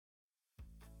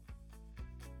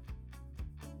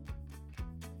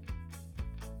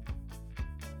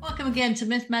Welcome again to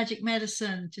Myth Magic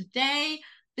Medicine. Today,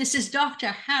 this is Dr.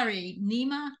 Harry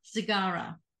Nima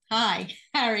Zagara. Hi,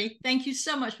 Harry. Thank you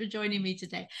so much for joining me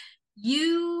today.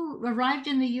 You arrived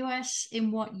in the US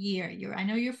in what year? I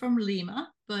know you're from Lima,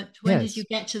 but when did you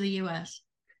Yes. get to the US?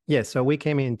 Yes. So we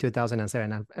came in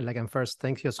 2007. And first,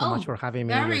 thank you so much Oh, for having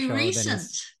me in your very show, recent.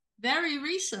 Denise. Very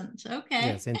recent. Okay.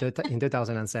 Yes, in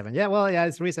 2007. Yeah, well, yeah,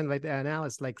 it's recent, but now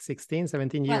it's like 16,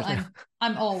 17 Well, years now.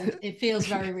 I'm old. It feels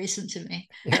very recent to me.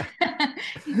 Yeah.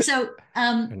 So,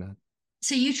 Or not.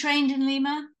 so you trained in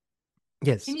Lima?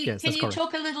 Yes, yes, Can that's you correct.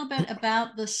 talk a little bit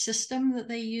about the system that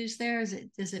they use there? Is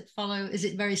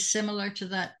it very similar to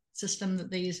that system that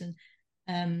they use in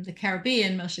the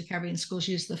Caribbean? Most of the Caribbean schools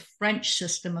use the French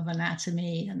system of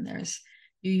anatomy, and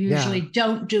you usually Yeah.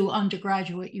 don't do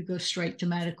undergraduate, you go straight to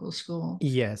medical school.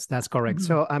 Yes, that's correct. Mhm.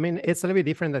 So I mean, it's a little bit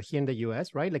different than here in the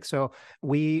US, right? Like, so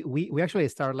we actually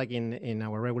start like in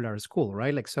our regular school,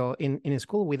 right? Like, so in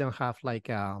school we don't have like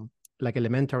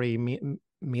elementary,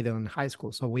 middle, and high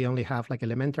school. So we only have like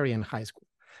elementary and high school,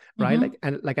 right?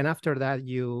 Mhm. And after that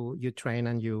you train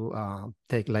and you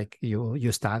take like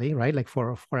you study, right? Like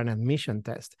for an admission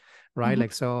test, right? Mhm.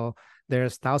 Like, so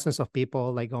there's thousands of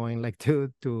people like going like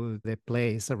to the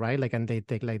place, right? Like, and they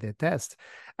take like the test,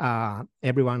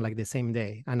 everyone like the same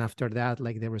day, and after that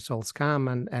like the results come,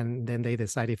 and then they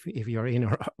decide if you're in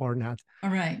or not, All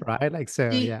right. right? Like, so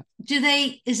yeah.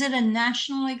 Is it a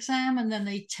national exam and then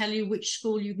they tell you which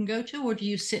school you can go to, or do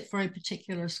you sit for a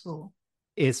particular school?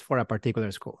 Is for a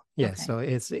particular school. Yes.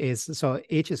 Okay. So it's so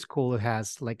each school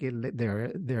has like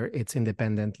their its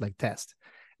independent like test.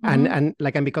 Mm-hmm.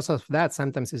 And because of that,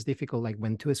 sometimes it's difficult like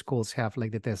when two schools have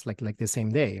like the test like the same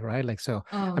day, right? Like, so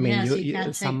Oh, I mean yes, you you can't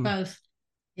take some both.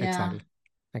 Yeah. exactly.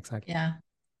 Exactly. Yeah.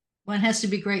 One has to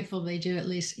be grateful they do, at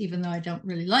least, even though I don't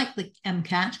really like the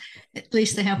MCAT, at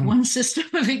least they have one system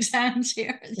of exams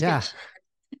here. Yeah.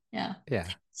 Yeah. Yeah.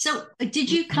 So,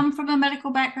 did you come from a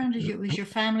medical background? Was your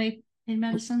family in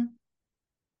medicine?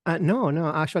 No,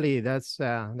 no, actually, that's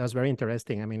very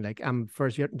interesting. I mean, like, I'm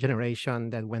first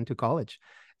generation that went to college.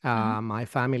 Uh-huh. My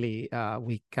family,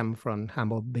 we come from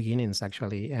humble beginnings,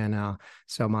 actually, and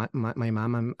so my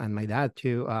mom and my dad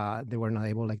too, they were not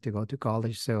able like to go to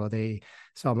college, so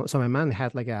my mom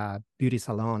had like a beauty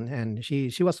salon, and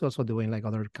she was also doing like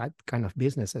other kind of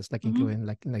businesses, like Hmm. including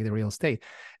like the real estate.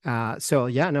 So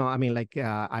yeah, no, I mean, like,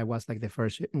 I was like the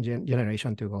first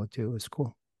generation to go to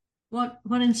school.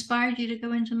 What inspired you to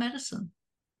go into medicine?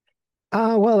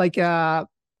 Well, like,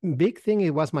 big thing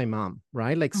it was my mom,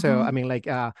 right? Like, so I Hmm. mean, like,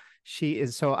 she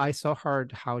is, so I saw her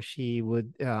how she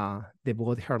would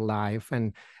devote her life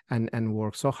and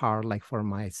work so hard like for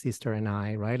my sister and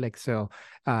I, right? Like, so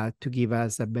to give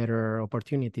us a better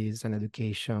opportunities and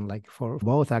education like for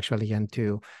both, actually, and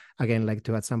to again like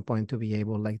to at some point to be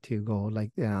able like to go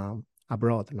like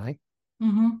abroad, right?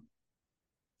 Hmm.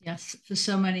 Yes, for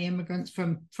so many immigrants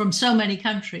from so many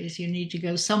countries, you need to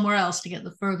go somewhere else to get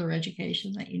the further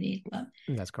education that you need. But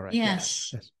That's correct. Yes.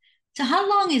 yes. Yes. So how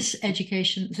long is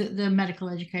education, the medical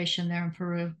education there in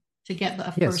Peru to get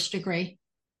a Yes. first degree?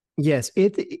 Yes,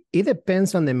 it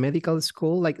depends on the medical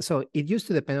school. Like, so it used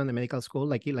to depend on the medical school.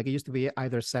 Like it used to be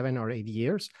either 7 or 8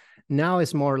 years. Now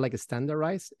it's more like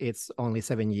standardized. It's only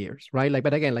 7 years, right? Like,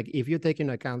 but again, like if you take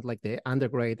into account like the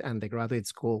undergrad and the graduate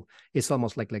school, it's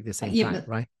almost like the same Yeah, time, but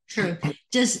right? true.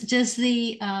 Does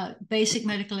the basic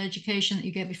medical education that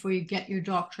you get before you get your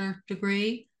doctor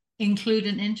degree include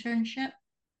an internship?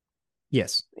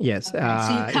 Yes, yes. Okay,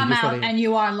 so you come out Usually, and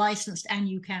you are licensed and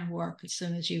you can work as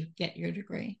soon as you get your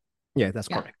degree. yeah, that's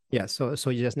Yeah. correct. Yeah, so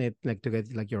you just need like to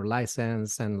get like your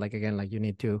license, and like again, like you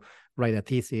need to write a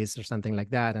thesis or something like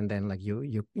that, and then like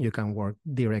you can work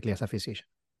directly as a physician.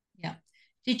 Yeah.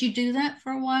 Did you do that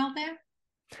for a while there?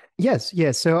 Yes,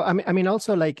 yes. So I mean,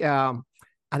 also like,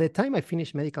 at the time I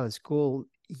finished medical school,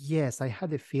 yes, I had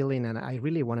the feeling, and I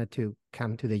really wanted to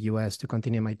come to the US to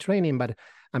continue my training, but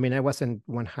I mean, I wasn't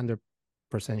 100%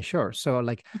 sure. So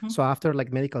like, Hmm. so after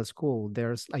like medical school,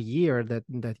 there's a year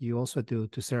that you also do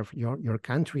to serve your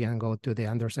country and go to the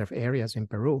underserved areas in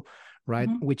Peru, right?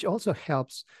 Hmm. Which also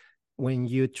helps when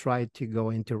you try to go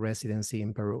into residency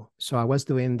in Peru. So I was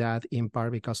doing that in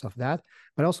part because of that,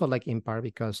 but also like in part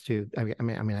because I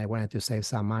mean, I wanted to save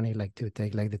some money, like to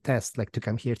take like the test, like to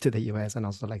come here to the US, and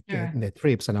also like the, Sure. the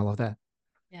trips and all of that.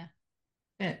 Yeah.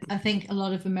 But I think a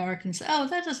lot of Americans say, oh,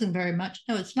 that doesn't very much.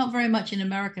 No, it's not very much in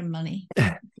American money.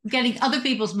 Getting other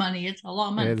people's money, it's a lot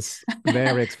of money. It's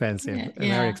very expensive, Yeah, very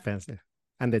yeah, expensive.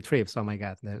 And the trips, oh my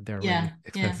God, they're yeah, really yeah.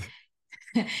 expensive.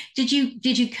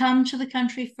 Did you come to the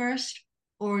country first,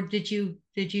 or did you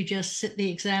just sit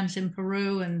the exams in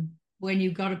Peru and when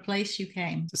you got a place, you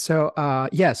came? So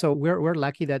yeah, so we're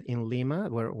lucky that in Lima,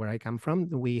 where I come from,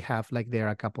 we have like there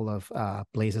are a couple of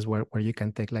places where you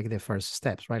can take like the first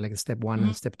steps, right? Like step one Mm-hmm.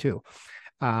 and step two.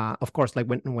 Of course, like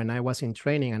when I was in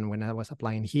training and when I was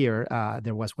applying here,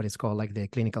 there was what is called like the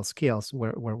clinical skills,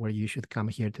 where you should come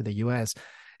here to the U.S.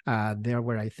 There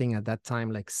were, I think, at that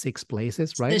time like 6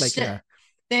 places, right? There's Like st-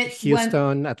 they went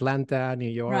Houston, Atlanta, New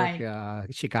York, right.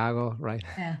 Chicago, right?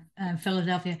 Yeah,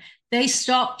 Philadelphia. They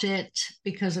stopped it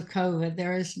because of COVID.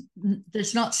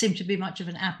 There's not seemed to be much of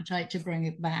an appetite to bring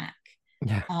it back.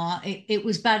 Yeah, It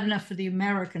was bad enough for the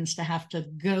Americans to have to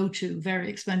go to very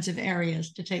expensive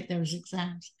areas to take those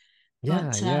exams, yeah,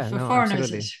 but yeah. for No, foreigners,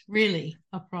 absolutely. it's really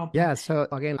a problem. Yeah, so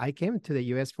again, I came to the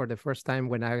US for the first time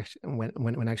when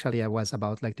actually I was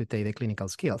about like to take the clinical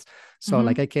skills. So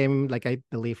like Mm-hmm. I came like I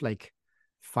believe like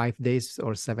 5 days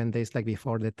or 7 days like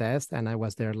before the test, and I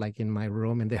was there like in my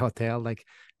room in the hotel, like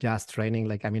just training,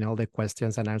 like I mean all the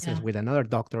questions and answers Yeah. with another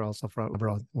doctor also from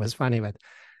abroad. It was funny, but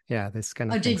yeah, this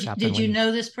kind Oh, of things happen did you when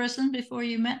know this person before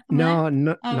you met them there? no,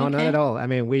 no, Oh, no, not at okay. all. I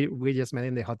mean, we just met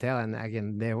in the hotel, and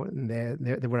again, there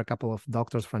were a couple of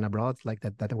doctors from abroad, like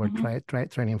that were Mm-hmm.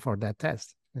 training for that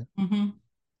test. Yeah. Mm-hmm.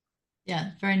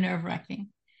 Yeah, very nerve-wracking.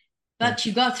 Yeah. But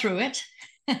you got through it.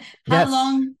 How Yes.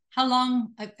 long? How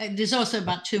long? There's also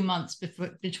about 2 months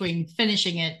between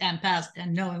finishing it and pass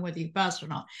and knowing whether you passed or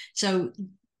not. So,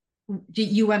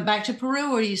 you went back to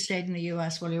Peru, or you stayed in the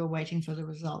U.S. while you were waiting for the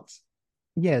results?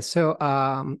 Yeah. So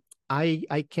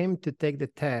I came to take the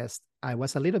test. I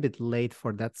was a little bit late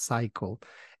for that cycle,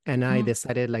 and I Mm.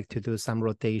 decided like to do some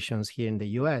rotations here in the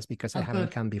US because I Oh, haven't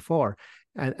good. come before.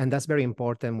 And that's very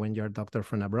important when you're a doctor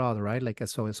from abroad, right? Like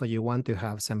so you want to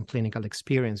have some clinical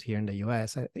experience here in the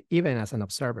US, even as an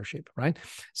observership, right?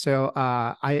 So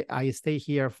I stay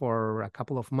here for a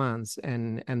couple of months,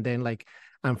 and then like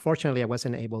unfortunately I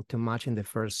wasn't able to match in the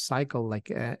first cycle,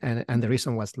 like and the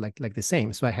reason was like the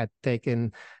same. So I had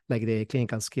taken like the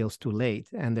clinical skills too late,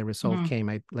 and the result Mm-hmm. came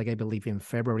I believe in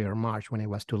February or March when it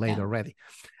was too late Yeah. already.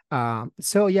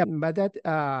 So yeah, but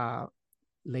that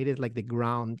laid it like the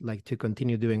ground like to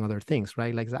continue doing other things,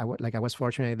 right? Like I was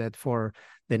fortunate that for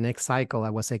the next cycle I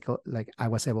was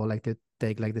able like to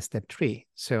take like the step three,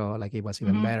 so like it was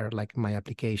even Mm-hmm. better like my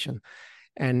application.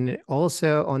 And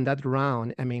also on that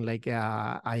round, I mean, like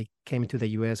I came to the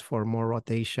US for more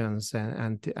rotations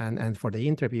and for the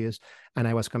interviews, and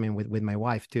I was coming with my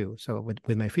wife too, so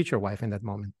with my future wife in that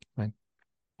moment, right?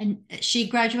 And she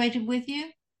graduated with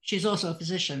you. She's also a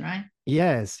physician, right?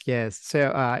 Yes, yes.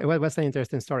 So was an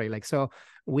interesting story. Like, so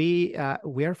we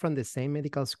are from the same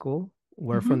medical school.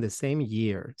 We're from Mm-hmm. the same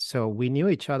year, so we knew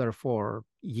each other for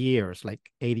years, like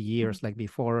 80 years, like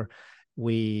before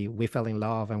we fell in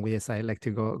love and we decided like to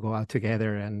go out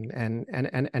together.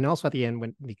 And also at the end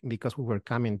when because we were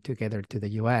coming together to the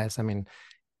US, I mean,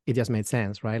 it just made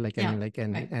sense, right? Like I Yeah. mean, like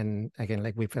Right. and again,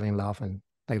 like we fell in love, and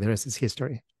like the rest is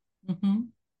history. Mm-hmm.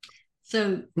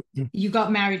 So you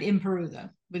got married in Peru, though,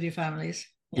 with your families.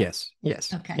 Yeah. Yes,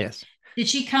 yes, Okay. yes. Did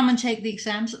she come and take the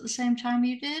exams at the same time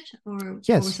you did, or was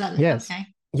Yes, that yes, okay?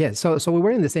 yes. So we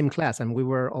were in the same class and we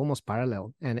were almost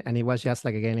parallel, and it was just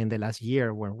like again in the last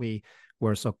year where we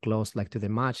were so close like to the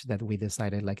match that we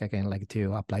decided like again like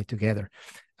to apply together,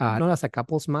 not as a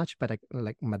couples match, but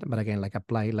but again like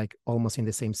apply like almost in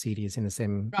the same cities in the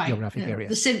same Right. geographic The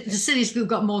areas. the cities who've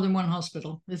got more than one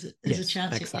hospital. There's a Yes,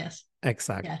 chance. exact, Yes.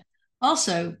 exact. Yeah.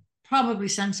 Also, probably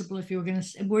sensible if you were going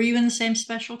to. Were you in the same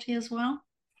specialty as well?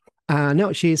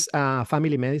 No, she's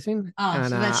family medicine, Ah, and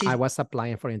so that's I easy. was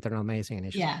applying for internal medicine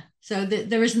initially. Yeah. So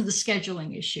there isn't the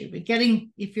scheduling issue, but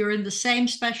getting if you're in the same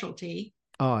specialty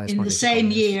Oh, it's in more the difficult.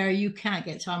 same Yes, year, you can't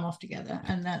get time off together,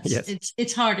 and that's yes,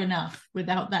 it's hard enough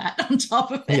without that on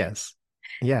top of it. yes,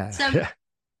 yeah, So yeah,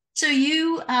 so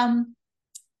you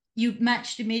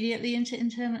matched immediately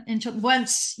into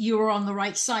once you were on the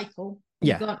right cycle, you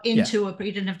yeah, got yeah. into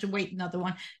you didn't have to wait another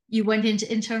one. You went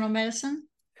into internal medicine.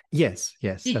 Yes,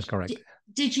 yes, Did that's correct.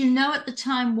 did you know at the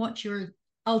time what your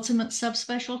ultimate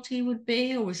subspecialty would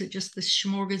be, or was it just the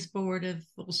smorgasbord of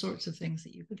all sorts of things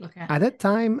that you could look at? At that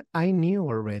time, I knew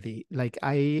already. Like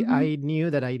Mm-hmm. I knew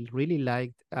that I really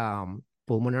liked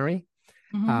pulmonary.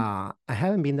 Mm-hmm. I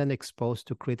haven't been that exposed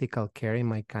to critical care in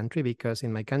my country because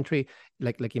in my country,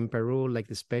 like in Peru, like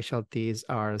the specialties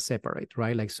are separate,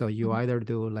 right? Like so you either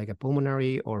do like a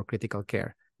pulmonary or critical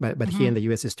care. But here in Mm-hmm. the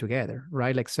US is together,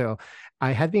 right? Like so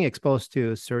I had been exposed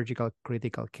to surgical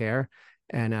critical care,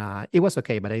 and it was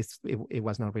okay, but it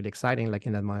was not really exciting like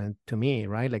in that moment to me,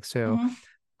 right? Like so Mm-hmm.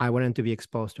 I wanted to be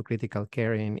exposed to critical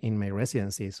care in my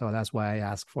residency. So that's why I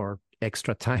asked for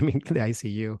extra time in the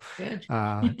ICU.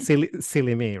 Good.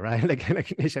 Silly me, right?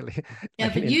 Like initially, Yeah,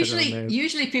 like an but internal usually nurse.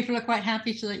 usually people are quite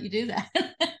happy to let you do that.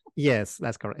 Yes,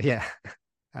 that's correct. Yeah,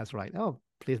 that's right. Oh,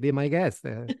 please be my guest.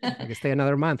 I can stay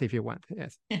another month if you want.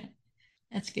 Yes. Yeah,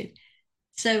 that's good.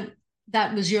 So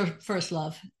that was your first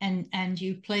love, and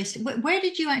you placed. Where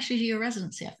did you actually do your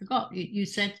residency? I forgot. You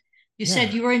said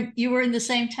Yeah. you were in the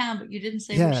same town, but you didn't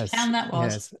say which Yes. town that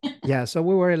was. Yes. Yeah. So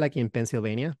we were like in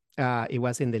Pennsylvania. It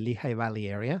was in the Lehigh Valley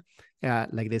area.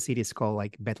 Like the city is called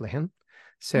like Bethlehem.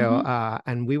 So Hmm.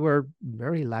 and we were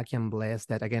very lucky and blessed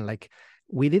that again, like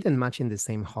we didn't match in the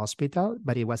same hospital,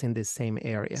 but it was in the same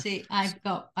area. See,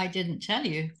 I didn't tell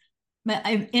you, but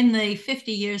in the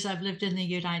 50 years I've lived in the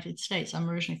United States, I'm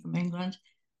originally from England.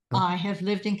 Oh, I have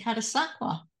lived in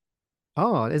Catasauqua,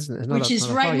 oh, it's which is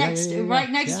not that far. Yeah, yeah, yeah, yeah. right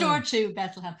next Yeah. door to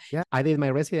Bethlehem. Yeah. I did my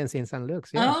residency in St.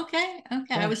 Luke's. Yes. Oh, okay,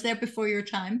 okay. I Yeah. was there before your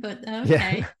time, but Yeah.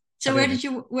 okay. So Really.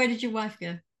 where did your wife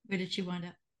go? Where did she wind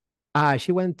up?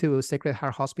 She went to Sacred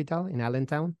Heart Hospital in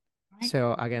Allentown. Right?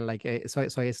 So again, like so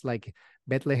it's like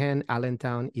Bethlehem,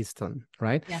 Allentown, Easton,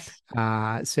 right? Yes.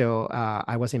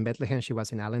 I was in Bethlehem, she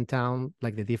was in Allentown.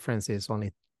 Like the difference is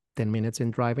only 10 minutes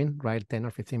in driving, right? 10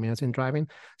 or 15 minutes in driving.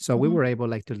 So we Hmm. were able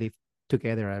like to live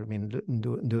together. I mean,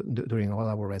 during all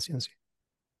our residency.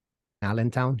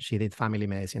 Allentown, she did family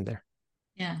medicine there.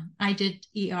 Yeah, I did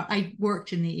ER. I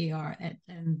worked in the ER at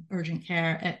urgent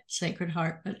care at Sacred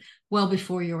Heart, but well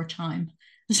before your time.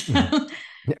 Mhm. So,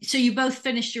 Yeah. so you both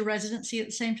finished your residency at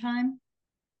the same time?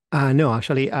 No,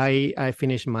 actually, I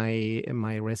finished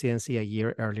my residency a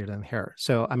year earlier than her.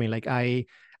 So I mean, like I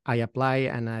applied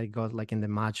and I got like in the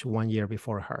match 1 year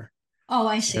before her. Oh,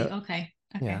 I see. So Okay.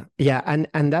 yeah, Okay. yeah,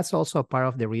 and that's also part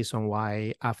of the reason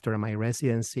why after my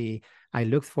residency, I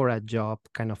looked for a job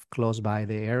kind of close by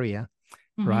the area,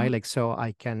 right? Hmm. Like so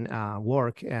I can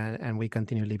work and we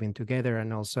continue living together.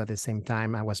 And also at the same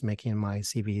time, I was making my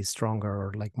CV stronger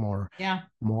or like Yeah.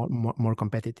 more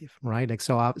competitive, right? Like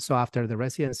so after the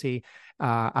residency,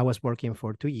 I was working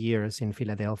for 2 years in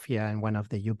Philadelphia in one of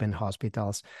the UPenn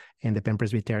hospitals in the Penn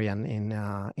Presbyterian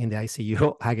in the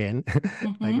ICU again,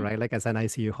 like Hmm. right, like as an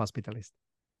ICU hospitalist.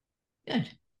 Good.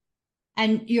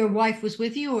 And your wife was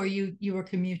with you, or you were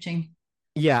commuting?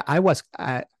 Yeah, I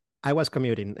was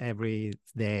commuting every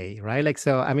day, right? Like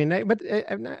so. I mean, no,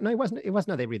 it was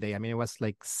not every day. I mean, it was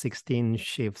like 16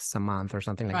 shifts a month or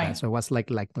something like that. Right. So it was like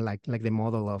the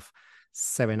model of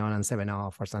 7 on and 7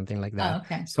 off or something like Oh, that.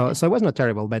 okay. So Yeah. so it was not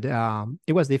terrible, but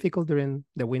it was difficult during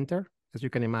the winter, as you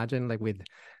can imagine, like with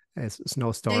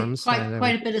snowstorms and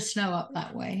Quite a bit of snow up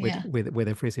that way. Yeah. with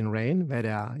the freezing rain. But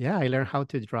yeah, I learned how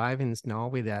to drive in snow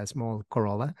with a small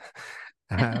Corolla.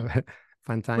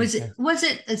 Fun times, yeah. Was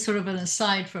it a sort of an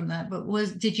aside from that, but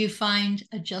did you find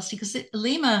adjusting because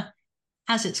Lima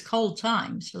has its cold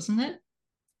times, doesn't it?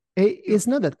 It's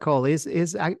not that cold. I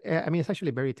mean, it's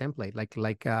actually very template. It's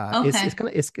Okay. kind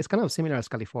of it's kind of similar as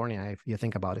California if you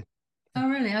think about it. Oh,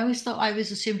 really? I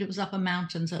always assumed it was up a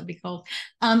mountain, so it'd be cold.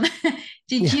 Um,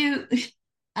 did Yeah. you,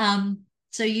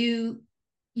 so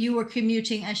you were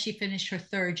commuting as she finished her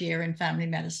third year in family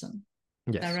medicine,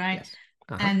 is that Yes. right? Yes.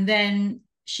 Uh-huh. And then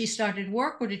she started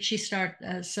work, or did she start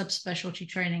subspecialty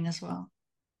training as well?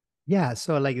 Yeah.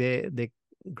 So like the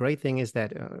great thing is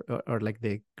that, or like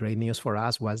the great news for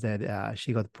us was that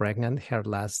she got pregnant her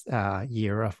last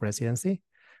year of residency.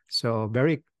 So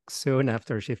very soon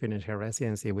after she finished her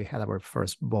residency, we had our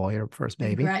first boy or first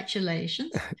baby.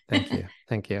 Congratulations. Thank you.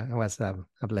 Thank you. It was a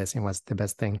blessing, was the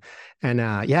best thing. And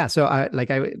yeah, so I like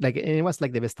it was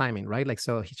like the best timing, right? Like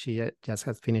so she just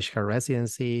had finished her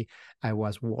residency. I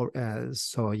was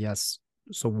so yes,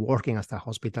 so working as a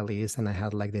hospitalist and I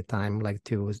had like the time like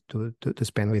to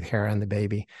spend with her and the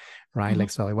baby, right? Mhm.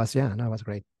 Like so it was yeah, no, it was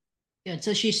great. Good.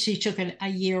 So she took a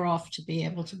year off to be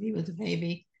able to be with the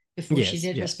baby before she Yes,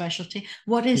 did her yes, specialty.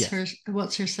 yes.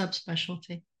 What's her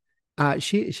subspecialty?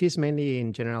 She's mainly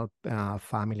in general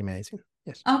family medicine.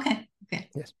 Yes, Okay. Okay.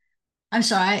 yes. I'm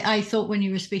sorry. I thought when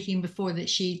you were speaking before that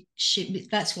she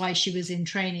that's why she was in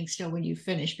training still when you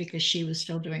finished because she was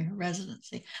still doing her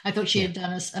residency. I thought she Yeah, had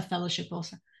done a fellowship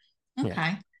also. yeah.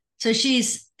 Okay. So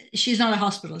she's not a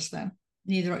hospitalist then.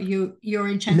 Neither are you. You're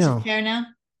intensive No, care now.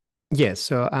 yes,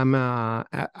 so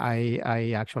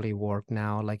I actually work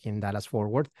now like in Dallas Fort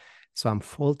Worth. So I'm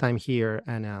full time here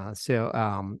and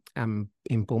I'm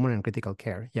in pulmonary and critical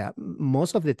care. Yeah,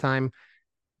 most of the time,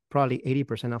 probably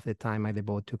 80% of the time I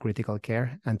devote to critical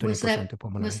care and 20% to Was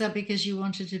pulmonary. that because you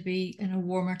wanted to be in a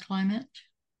warmer climate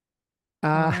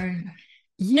Uh or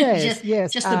yes, just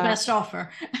yes. just the best offer?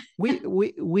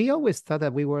 we always thought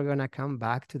that we were gonna come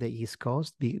back to the East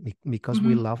Coast because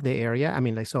we Mm-hmm. love the area. I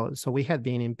mean, like so we had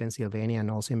been in Pennsylvania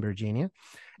and also in Virginia,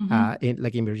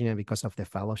 Mm-hmm. in Virginia because of the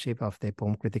fellowship of the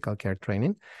Pulm Critical Care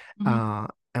Training, Mm-hmm.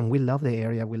 and we love the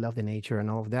area, we love the nature and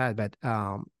all of that. But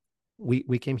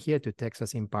we came here to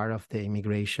Texas in part of the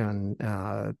immigration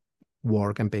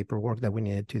work and paperwork that we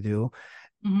needed to do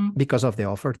Mm-hmm. because of the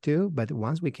offer too. But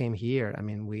once we came here, I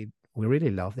mean, we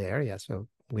really love the area, so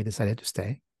we decided to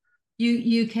stay.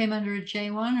 You came under a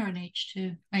J1 or an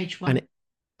H2? An H1.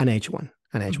 an H1,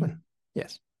 an H1, Mm-hmm.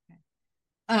 yes.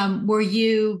 Were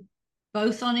you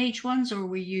both on H1s, or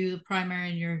were you the primary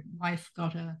and your wife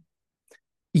got a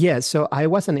Yeah, so I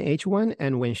was an H1,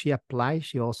 and when she applied,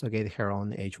 she also get her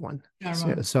own H1. So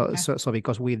J1? so Okay. so, so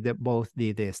because we both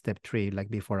did the step 3 like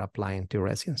before applying to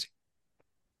residency.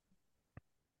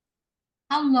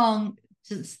 How long,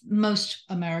 since most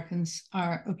Americans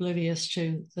are oblivious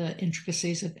to the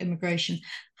intricacies of immigration,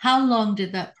 how long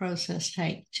did that process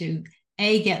take to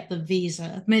A, get the visa?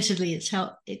 Admittedly,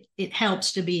 it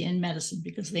helps to be in medicine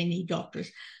because they need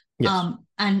doctors. Yes,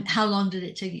 And how long did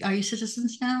it take? Are you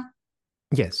citizens now?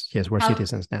 yes, we're How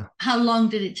citizens now. how long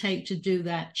did it take to do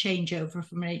that changeover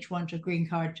from an H1 to a green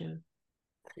card to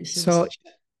So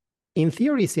citizenship? in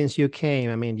theory, since you came,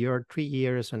 I mean, you're 3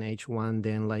 years on H1,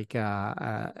 then like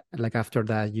after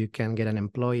that, you can get an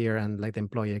employer, and like the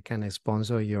employer can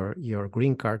sponsor your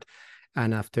green card.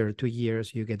 And after 2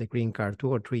 years, you get the green card, 2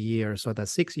 or 3 years. So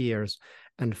that's 6 years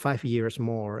and 5 years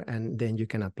more. And then you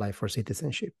can apply for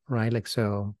citizenship, right? Like,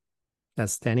 so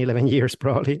that's 10, 11 years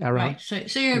probably around. Right.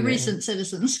 So you're Yeah. recent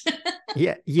citizens.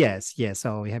 Yeah. Yes.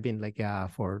 So we have been like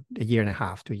for a year and a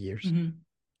half, 2 years.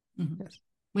 Mm-hmm. Mm-hmm. Yes.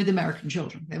 With American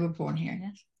children. They were born here,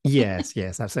 yes.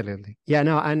 Yes, absolutely. Yeah,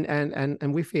 no,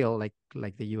 and we feel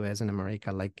like the US and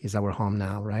America like is our home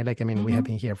now, right? Like, I mean, we have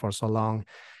Mm-hmm. been here for so long.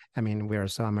 I mean, we are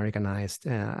so Americanized.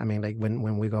 I mean, like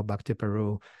when we go back to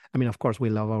Peru, I mean, of course, we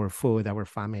love our food, our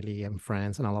family and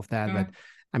friends and all of that, but Sure.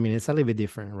 I mean, it's a little bit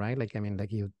different, right? Like, I mean,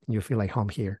 like you feel like home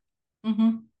here.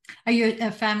 Mm-hmm. Are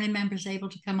your family members able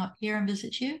to come up here and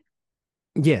visit you?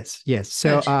 Yes.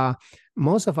 So Good.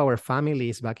 most of our family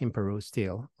is back in Peru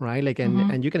still, right? Like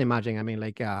Mm-hmm. and you can imagine, I mean,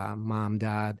 like mom,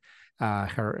 dad,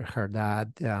 her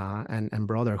dad and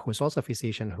brother who's also a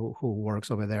physician who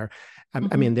works over there.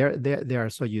 I mean, Mm-hmm. they are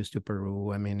so used to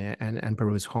Peru. I mean, and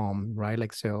Peru is home, right?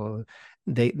 Like so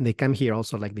they come here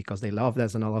also like because they love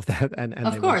us and all of that and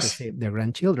Of they want to course. see their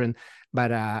grandchildren.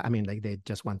 But I mean, like they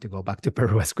just want to go back to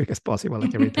Peru as quick as possible,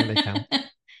 like every time they can.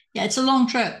 Yeah, it's a long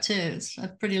trip too. It's a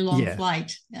pretty long Yes,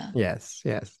 flight. Yeah. yes.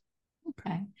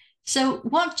 Okay. So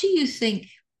what do you think?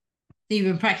 You've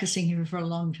been practicing here for a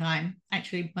long time,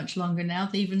 actually much longer now,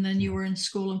 even than you were in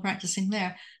school and practicing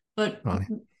there. But Right.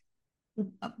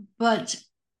 but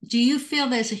do you feel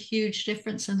there's a huge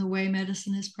difference in the way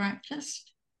medicine is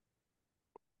practiced?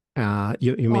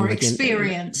 You mean Or like in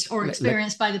like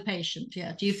experienced by the patient?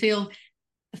 Yeah. Do you feel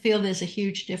there's a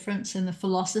huge difference in the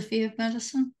philosophy of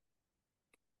medicine?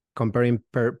 comparing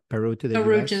Peru to the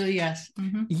Peru to US? the US.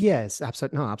 Mm-hmm. Yes,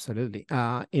 absolutely. No, absolutely.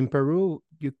 In Peru,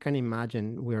 you can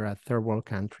imagine we're a third world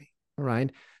country, right?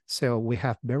 So we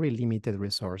have very limited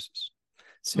resources.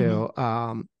 Mm-hmm.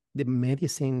 So the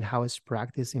medicine, how it's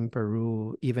practiced in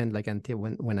Peru, even like until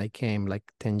when I came like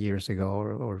 10 years ago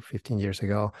or 15 years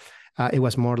ago, it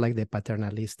was more like the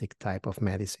paternalistic type of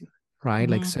medicine, right?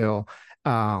 Like Mm-hmm. so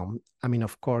I mean,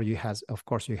 of course you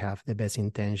have the best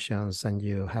intentions and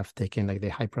you have taken like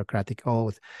the Hippocratic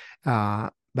oath.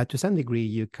 But to some degree,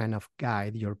 you kind of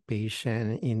guide your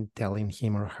patient in telling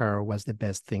him or her what's the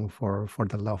best thing for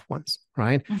the loved ones,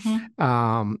 right?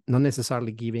 Mm-hmm. Not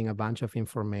necessarily giving a bunch of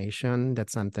information that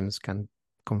sometimes can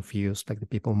confuse like the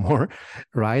people more,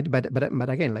 right? But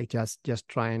again, like just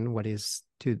trying what is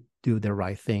to do the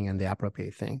right thing and the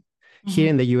appropriate thing. Here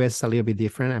in Mm-hmm. the US, it's a little bit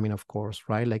different. I mean, of course,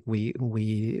 right? Like we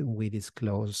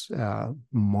disclose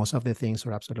most of the things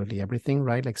or absolutely everything,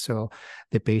 right? Like so,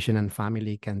 the patient and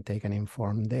family can take an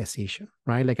informed decision,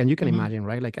 right? Like, and you can Mm-hmm. imagine,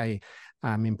 right? Like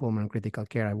I'm in pulmonary critical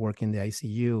care. I work in the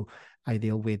ICU. I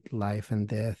deal with life and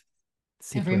death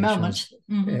Every moment. situations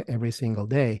Mm-hmm. every single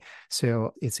day.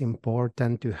 So it's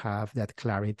important to have that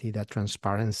clarity, that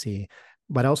transparency,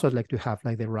 but also like to have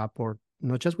like the rapport,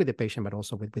 not just with the patient, but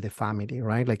also with the family,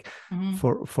 right? Like Mm-hmm.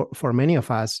 for many of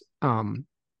us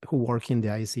who work in the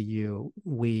ICU,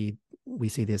 we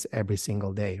see this every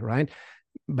single day, right?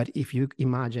 But if you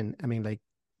imagine, I mean, like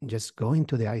just going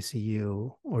to the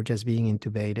ICU or just being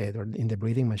intubated or in the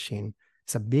breathing machine,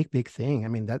 it's a big thing. I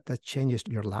mean, that changes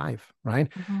your life, right?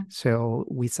 So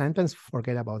we sometimes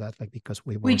forget about that, like, because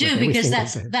we We work with do, every because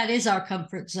single day. that is our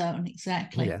comfort zone.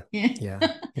 Exactly. Yeah.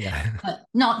 But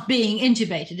not being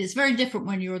intubated. It's very different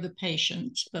when you're the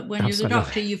patient, but when you're the Absolutely.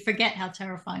 doctor, you forget how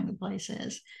terrifying the place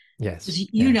is. Yes. Because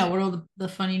you know what all the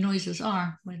funny noises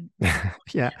are when.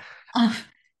 Yeah.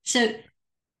 So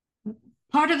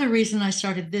part of the reason I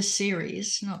started this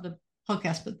series, not the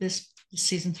podcast, but this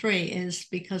season 3, is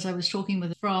because I was talking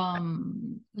with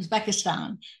from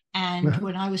Uzbekistan. And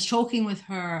when I was talking with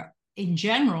her in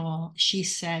general, she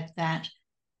said that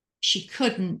she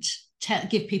couldn't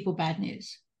give people bad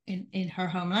news in her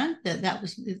homeland. That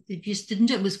was, it just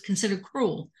didn't, it was considered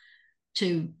cruel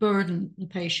to burden the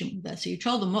patient with that. So you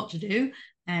told them what to do,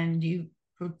 and you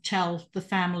could tell the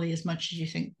family as much as you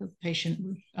think the patient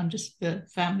would the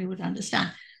family would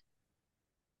understand,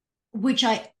 which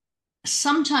I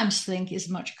sometimes think is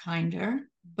much kinder.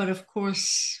 But of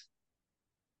course,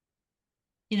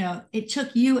 it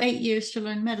took you 8 years to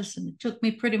learn medicine. It took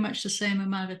me pretty much the same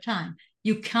amount of time.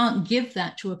 You can't give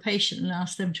that to a patient and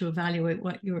ask them to evaluate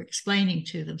what you're explaining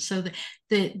to them. So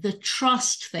the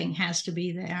trust thing has to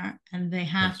be there, and they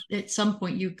have, at some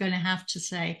point, you're going to have to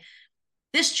say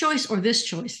this choice or this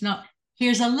choice, not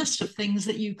here's a list of things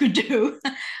that you could do.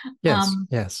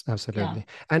 Yes, absolutely.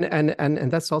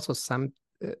 And that's also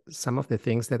some of the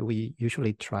things that we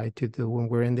usually try to do when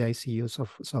we're in the ICU.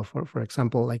 So for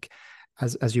example, like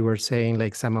as you were saying,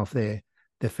 like some of the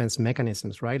defense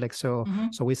mechanisms, right? Like so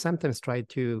we sometimes try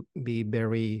to be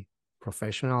very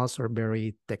professionals or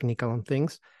very technical on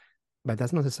things, but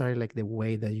that's not necessarily like the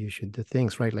way that you should do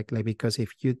things, right? Like because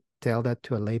if you tell that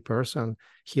to a lay person,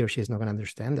 he or she is not going to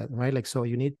understand that, right? Like, so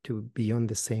you need to be on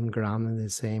the same ground and the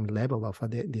same level of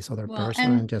this other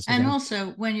person. And also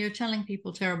when you're telling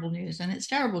people terrible news and it's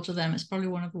terrible to them, it's probably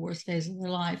one of the worst days of their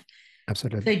life.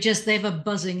 Absolutely. They have a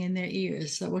buzzing in their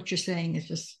ears. So what you're saying is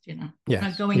just,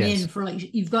 not going in for,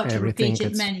 like, you've got to repeat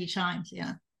it many times.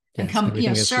 Yeah. And come,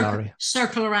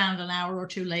 circle around an hour or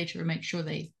two later and make sure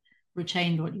they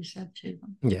retained what you said to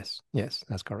them. Yes,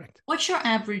 that's correct. What's your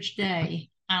average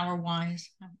day, hour-wise?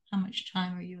 How much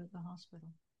time are you at the hospital?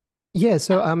 Yeah,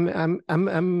 so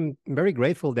I'm very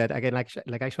grateful that, again,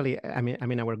 actually, I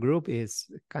mean our group is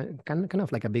kind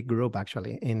of like a big group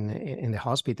actually in the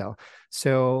hospital.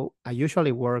 So I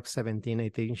usually work 17,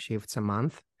 18 shifts a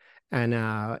month. And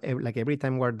like every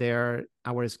time we're there,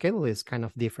 our schedule is kind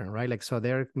of different, right? Like, so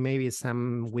there may be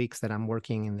some weeks that I'm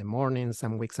working in the morning,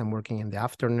 some weeks I'm working in the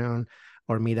afternoon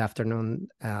or mid-afternoon,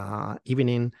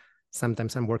 evening.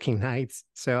 Sometimes I'm working nights.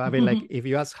 So I mean, like, if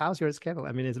you ask how's your schedule,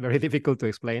 I mean, it's very difficult to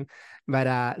explain. But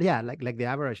yeah, like the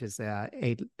average is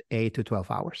 8 to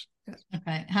 12 hours. Yes.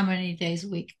 Okay. How many days a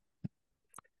week?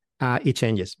 It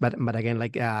changes, but again,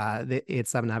 like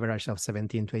it's an average of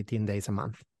 17 to 18 days a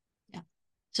month. Yeah.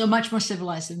 So much more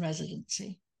civilized than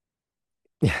residency.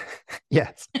 Yeah.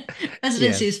 Yes.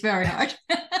 Residency is very hard.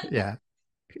 Yeah.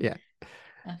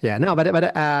 No,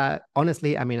 but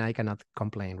honestly, I mean, I cannot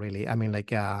complain really. I mean,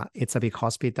 like it's a big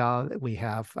hospital. We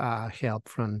have help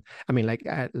from, I mean,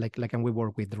 and we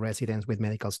work with residents, with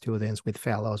medical students, with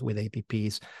fellows, with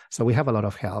APPs. So we have a lot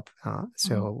of help.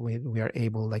 So we are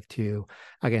able to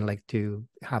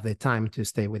have the time to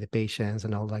stay with the patients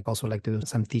and all, also to do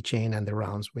some teaching and the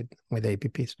rounds with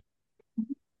APPs.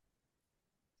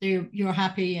 So you're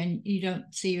happy and you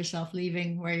don't see yourself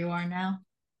leaving where you are now?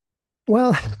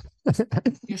 Well,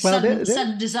 your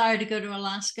sudden desire to go to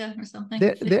Alaska or something?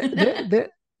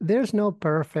 There's no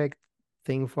perfect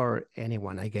thing for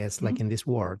anyone, I guess, like in this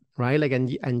world, right? Like,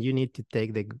 and you need to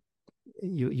take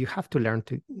you have to learn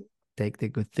to take the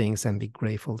good things and be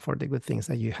grateful for the good things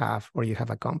that you have or you have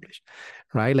accomplished,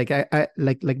 right? Like I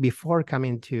like before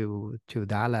coming to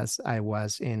Dallas, I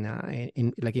was in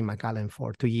McAllen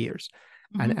for 2 years.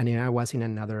 And I was in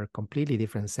another completely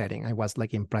different setting. I was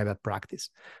like in private practice.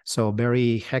 So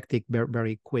very hectic, very,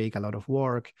 very quick, a lot of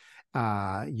work.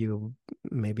 You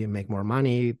maybe make more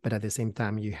money, but at the same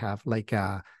time, you have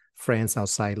friends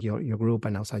outside your group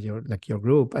and outside your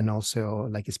group, and also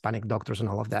like Hispanic doctors and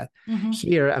all of that.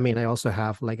 Here, I mean, I also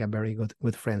have like a very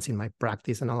good friends in my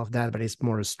practice and all of that, but it's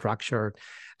more structured.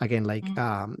 Again,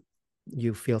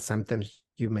 you feel sometimes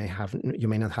you may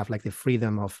not have like the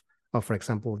freedom of, for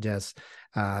example, just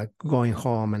going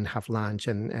home and have lunch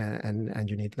and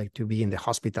you need like to be in the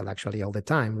hospital actually all the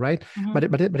time, right? But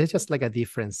it's just like a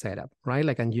different setup, right?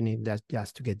 Like, and you need that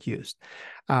just to get used.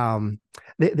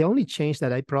 The only change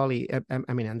that I probably,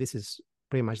 I mean, and this is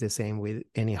pretty much the same with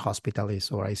any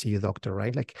hospitalist or ICU doctor,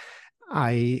 right? Like,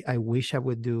 I wish I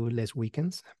would do less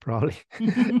weekends, probably,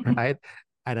 right?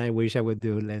 and I wish I would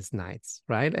do less nights,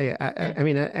 right? Yeah, I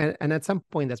mean, and at some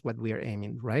point, that's what we are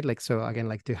aiming, right? Like, so again,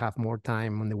 like to have more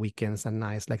time on the weekends and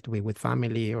nights, like to be with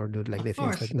family or do like of the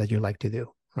things course. that you like to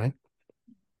do, right?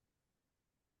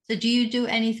 So do you do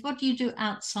any, what do you do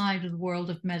outside of the world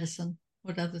of medicine?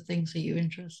 What other things are you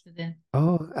interested in?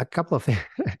 Oh, a couple of things.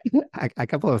 A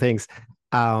couple of things.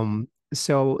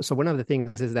 So one of the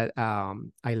things is that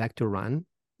I like to run.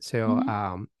 So Hmm.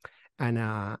 and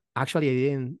actually I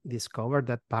didn't discover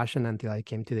that passion until I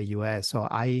came to the US. So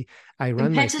I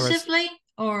ran my first Competitively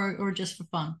or just for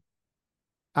fun?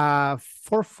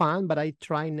 for fun, but I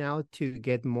try now to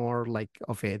get more like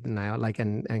of it now, like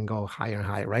and go higher and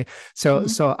higher, right? So Hmm.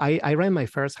 so I ran my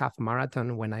first half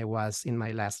marathon when I was in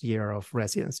my last year of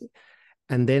residency.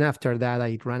 And then after that,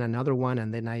 I ran another one,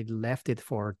 and then I left it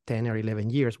for 10 or 11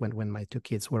 years when my two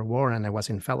kids were born and I was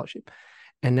in fellowship.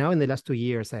 And now in the last 2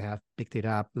 years, I have picked it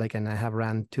up, like, and I have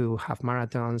run two half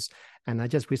marathons. And I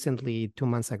just recently, 2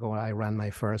 months ago, I ran my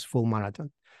first full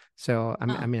marathon. So I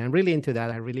Oh. mean, I'm really into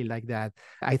that. I really like that.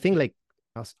 I think like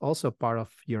it's also part of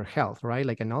your health, right?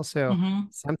 Like, and also Hmm.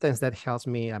 sometimes that helps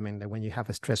me. I mean, like when you have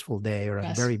a stressful day or a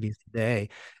Yes. very busy day,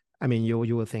 I mean, you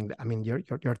will think, I mean, you're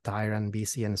tired and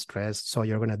busy and stressed, so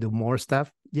you're gonna do more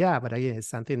stuff. Yeah, but again, it's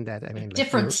something that I mean, But like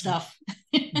different stuff.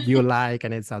 you like,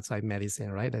 and it's outside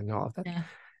medicine, right? And all of that. Yeah.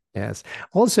 Yes.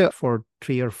 Also, for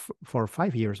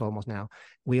 5 years almost now,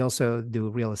 we also do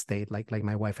real estate, like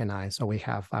my wife and I. So we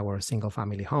have our single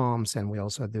family homes, and we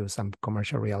also do some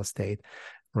commercial real estate,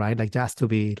 right? Like just to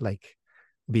be like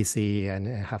busy and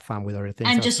have fun with other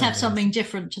things And just outside have something medicine.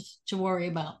 different to worry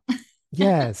about.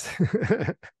 Yes.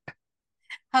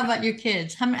 How about your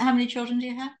kids? How many children do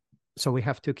you have? So we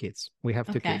have two kids. We have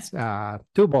two Okay. kids,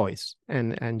 two boys,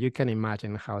 and you can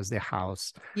imagine how's the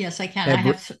house. Yes, I can.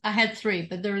 Every I had three,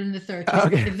 but they're in the 30s.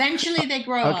 okay, Eventually they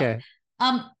grow up. okay.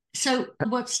 So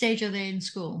what stage are they in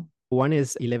school? One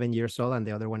is 11 years old, and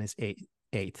the other one is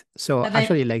eight. So Have they?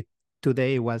 actually, like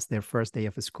today was their first day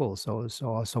of school. So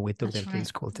we took That's them to right.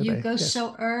 school You today. go Yes.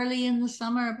 so early in the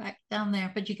summer back down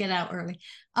there, but you get out early.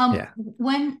 Yeah.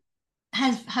 When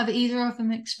have either of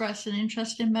them expressed an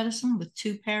interest in medicine with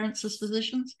two parents as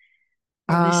physicians?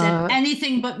 Or have they said Uh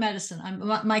anything but medicine?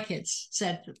 My kids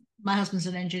said my husband's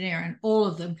an engineer, and all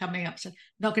of them coming up said,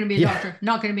 not going to be a yeah. doctor,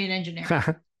 not going to be an engineer.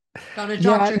 Got a Yeah,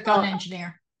 doctor, got an no,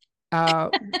 engineer.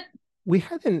 uh we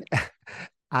hadn't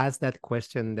asked that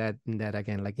question that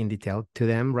again like in detail to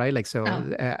them, right? Like so Oh,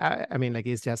 I mean like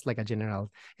it's just like a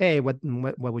general, hey, what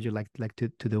would you like to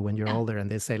do when you're yeah, older?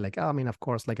 And they say like, oh, I mean, of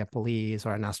course, like a police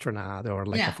or an astronaut or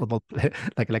like a yeah, football play,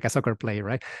 like a soccer player,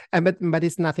 right? And but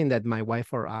it's nothing that my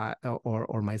wife or I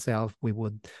or myself we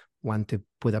would want to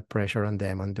put a pressure on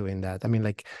them on doing that. I mean,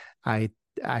 like I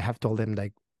I have told them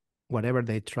like whatever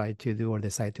they try to do or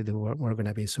decide to do, we're going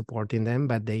to be supporting them,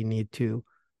 but they need to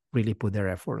really put their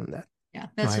effort on that, yeah.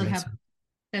 That's right? what Like so, happened.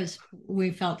 As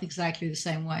we felt exactly the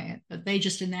same way, but they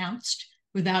just announced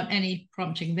without any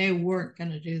prompting they weren't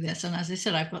going to do this. And as I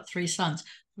said, I've got three sons.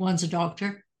 One's a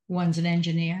doctor, one's an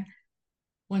engineer,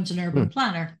 one's an urban hmm,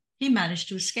 planner. He managed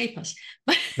to escape us,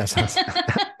 but that's awesome.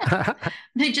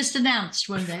 they just announced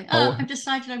one day, "Oh, Oh, I've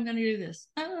decided I'm going to do this."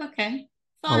 Oh, okay,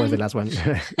 always the fine. last one,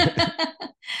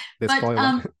 the But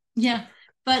spoiler. yeah.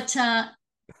 But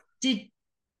did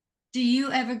do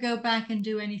you ever go back and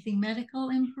do anything medical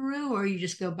in Peru, or you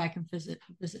just go back and visit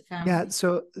Yeah, family?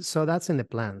 so that's in the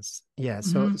plans. Yeah,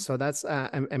 Hmm. so that's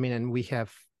I mean, and we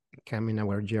have come in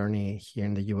our journey here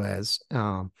in the US,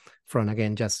 from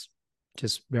again just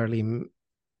barely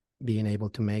being able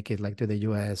to make it like to the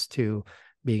US to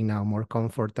being now more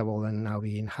comfortable and now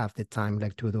being have the time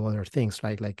like to do other things,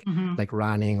 right? Hmm. Like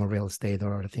running or real estate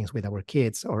or other things with our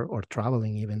kids or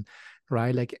traveling even,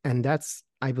 right? Like, and that's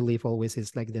I believe always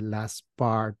is like the last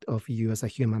part of you as a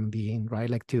human being, right?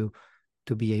 Like to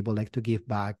be able like to give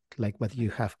back like what you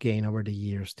have gained over the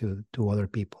years to other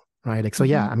people, right? Like so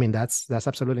yeah, I Hmm. mean that's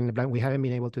absolutely in the plan. We haven't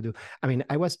been able to do, I mean,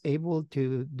 I was able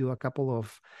to do a couple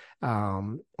of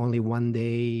only one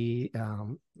day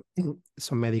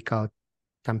some medical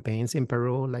campaigns in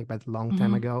Peru like but a long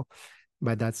time Hmm. ago,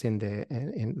 but that's in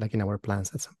like in our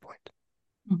plans at some point.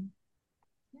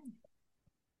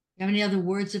 You have any other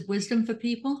words of wisdom for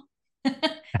people?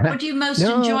 What do you most No,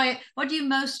 enjoy? What do you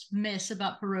most miss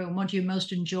about Peru? And what do you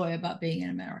most enjoy about being in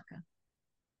America?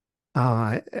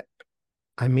 uh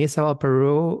I miss about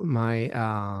Peru my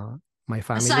Aside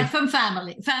family. from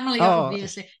family Oh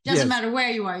obviously doesn't yes, matter where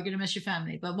you are. You're going to miss your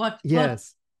family. But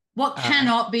yes. what uh,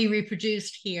 cannot be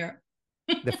reproduced here?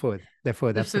 the food, The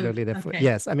food. absolutely the food. Okay.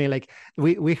 Yes, I mean, like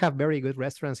we have very good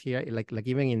restaurants here, like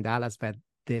even in Dallas, but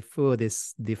the food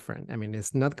is different. I mean,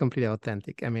 it's not completely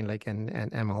authentic. I mean, like,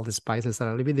 and all the spices are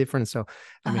a little bit different. So,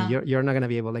 I mean, you're not gonna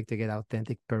be able like to get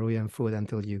authentic Peruvian food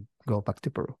until you go back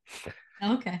to Peru.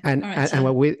 Okay. And All right. and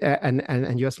what we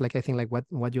and just like I think like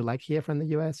what you like here from the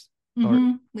US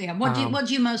or yeah. What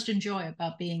do you most enjoy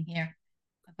about being here,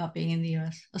 about being in the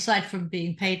US, aside from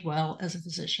being paid well as a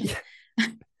physician?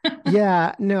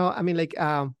 Yeah, no, I mean like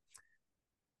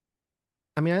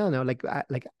I mean, I don't know, like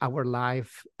our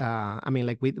life. I mean,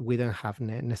 like we don't have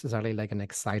necessarily like an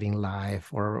exciting life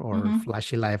or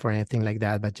flashy life or anything like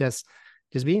that, but just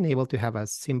being able to have a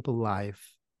simple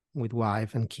life with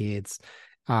wife and kids,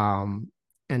 and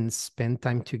spend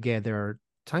time together.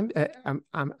 Time.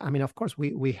 I mean, of course,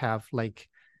 we have like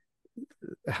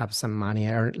have some money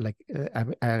or like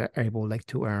are able like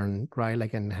to earn, right,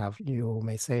 like, and have, you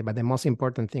may say, but the most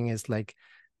important thing is like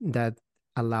that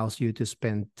allows you to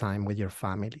spend time with your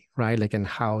family, right, like, and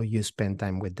how you spend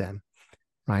time with them,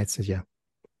 right? So yeah.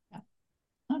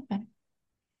 Okay,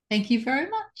 thank you very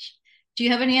much. Do you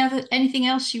have anything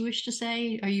else you wish to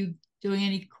say? Are you doing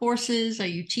any courses? Are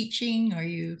you teaching? Are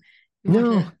you want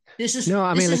No, to this is no,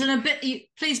 I this mean isn't like a bit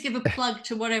please give a plug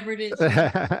to whatever it is.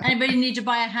 Anybody need to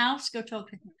buy a house, go talk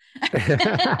to him.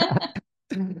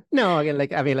 No, again,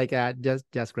 like, I mean, like,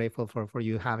 just grateful for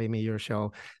you having me your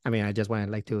show. I mean, I just wanted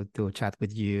like to chat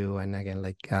with you, and again,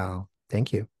 like,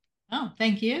 thank you. Oh,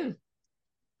 thank you.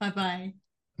 Bye-bye.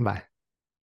 Bye.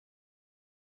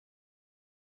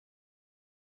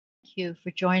 Thank you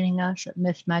for joining us at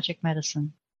Myth Magic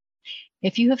Medicine.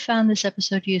 If you have found this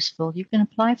episode useful, you can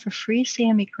apply for free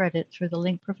CME credit through the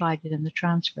link provided in the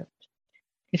transcript.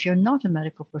 If you're not a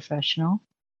medical professional,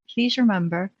 please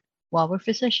remember, while we're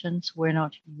physicians, we're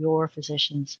not your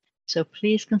physicians. So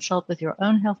please consult with your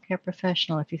own healthcare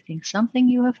professional if you think something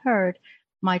you have heard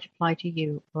might apply to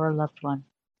you or a loved one.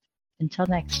 Until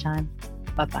next time,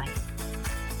 bye-bye.